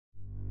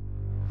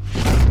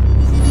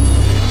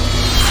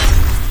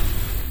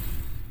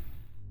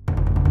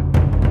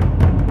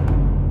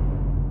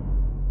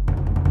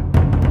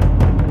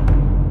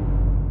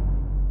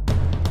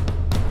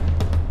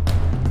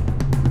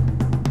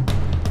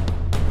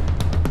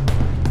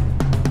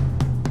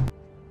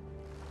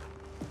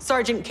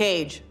Sergeant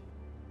Cage.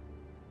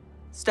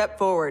 Step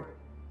forward.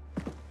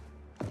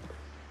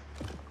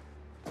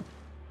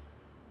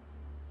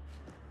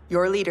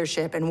 Your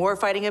leadership and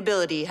warfighting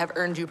ability have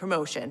earned you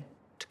promotion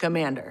to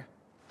commander.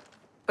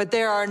 But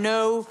there are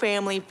no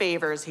family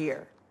favors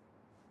here.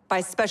 By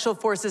Special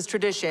Forces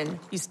tradition,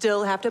 you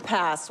still have to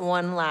pass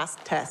one last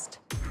test.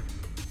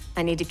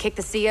 I need to kick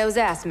the CO's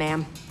ass,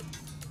 ma'am.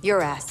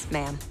 Your ass,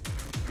 ma'am.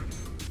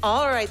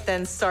 All right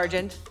then,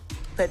 Sergeant.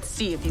 Let's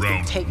see if you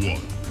can take it. Round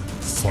 1.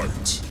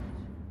 Fight.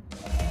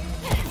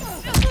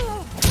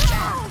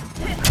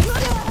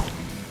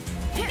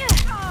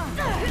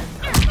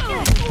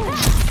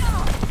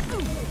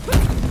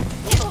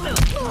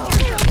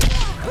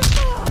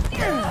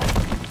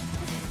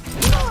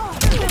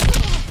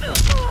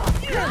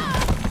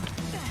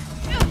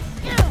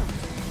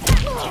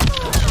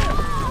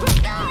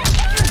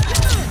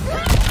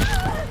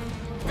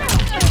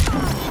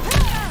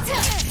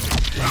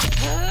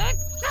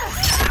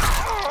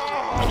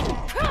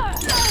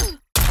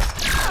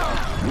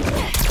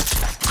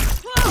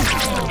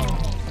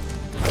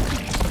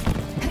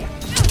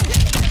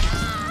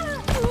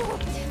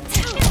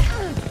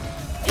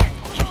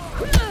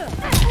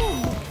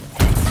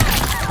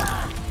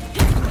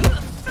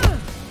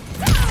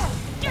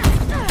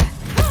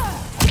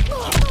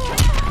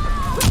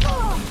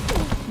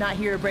 Not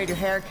here to braid your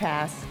hair,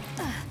 Cass.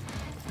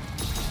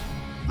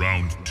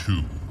 Round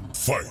 2.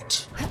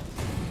 Fight.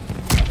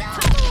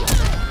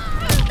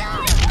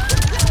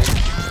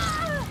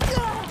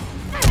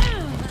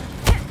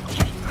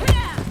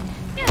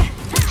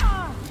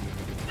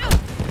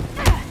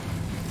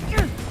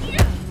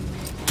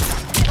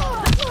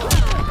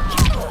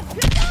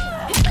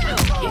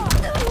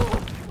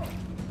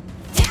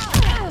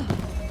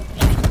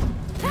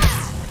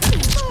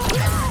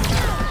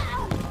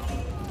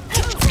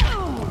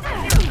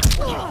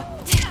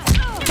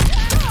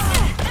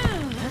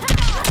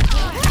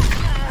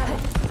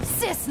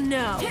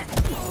 No.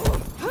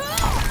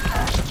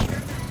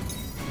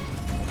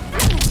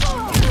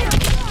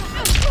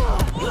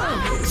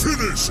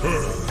 Finish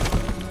her!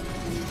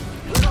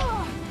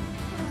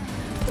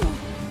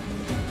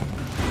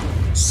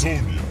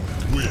 Sonya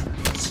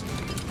wins.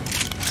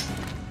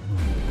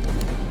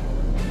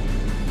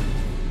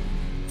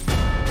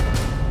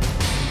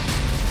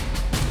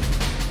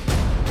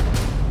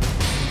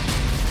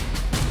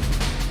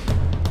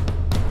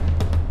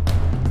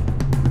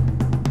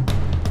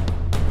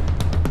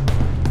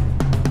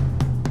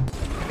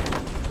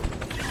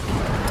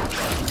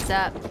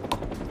 Up.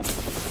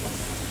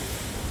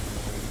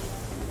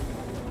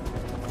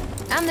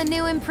 I'm the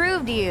new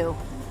improved you.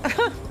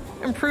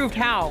 Improved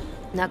how?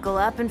 Knuckle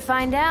up and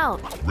find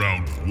out.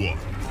 Round 1.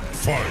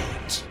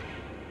 Fight.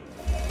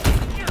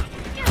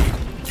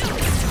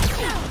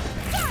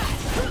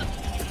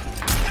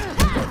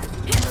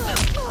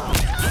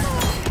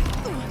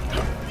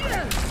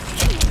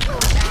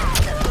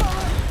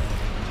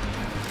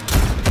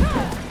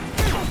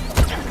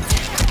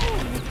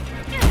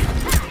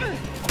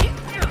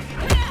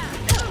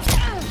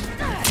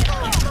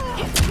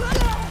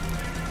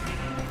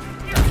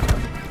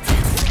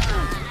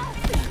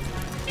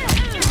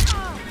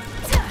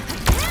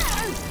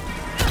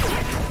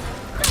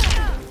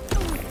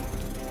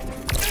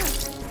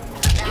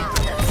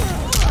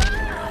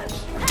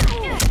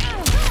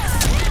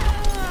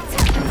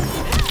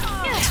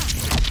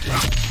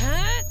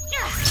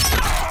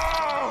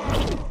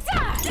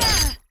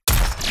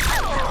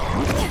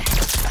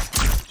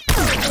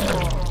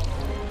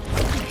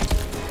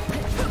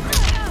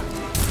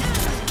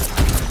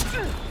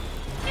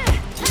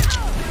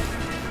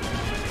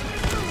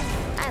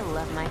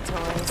 My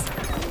toys.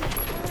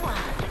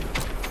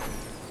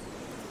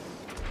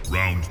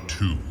 Round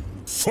 2.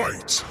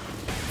 Fight!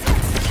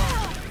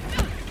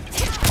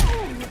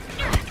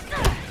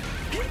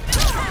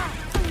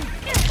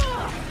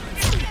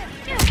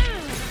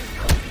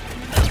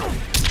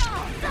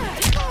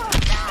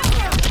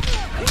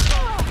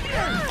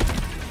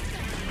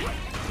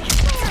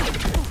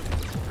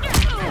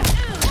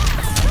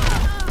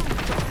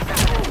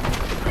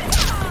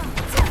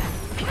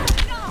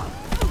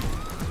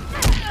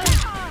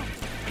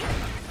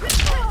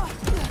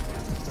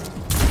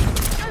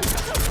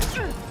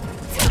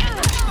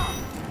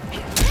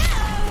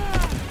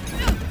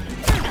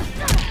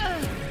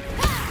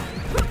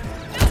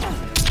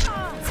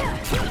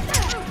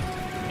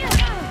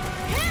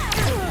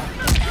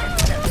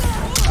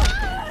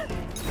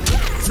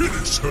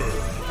 Finish her!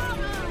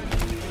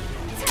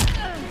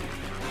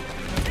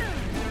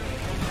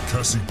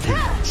 Cassie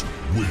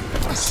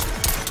wins.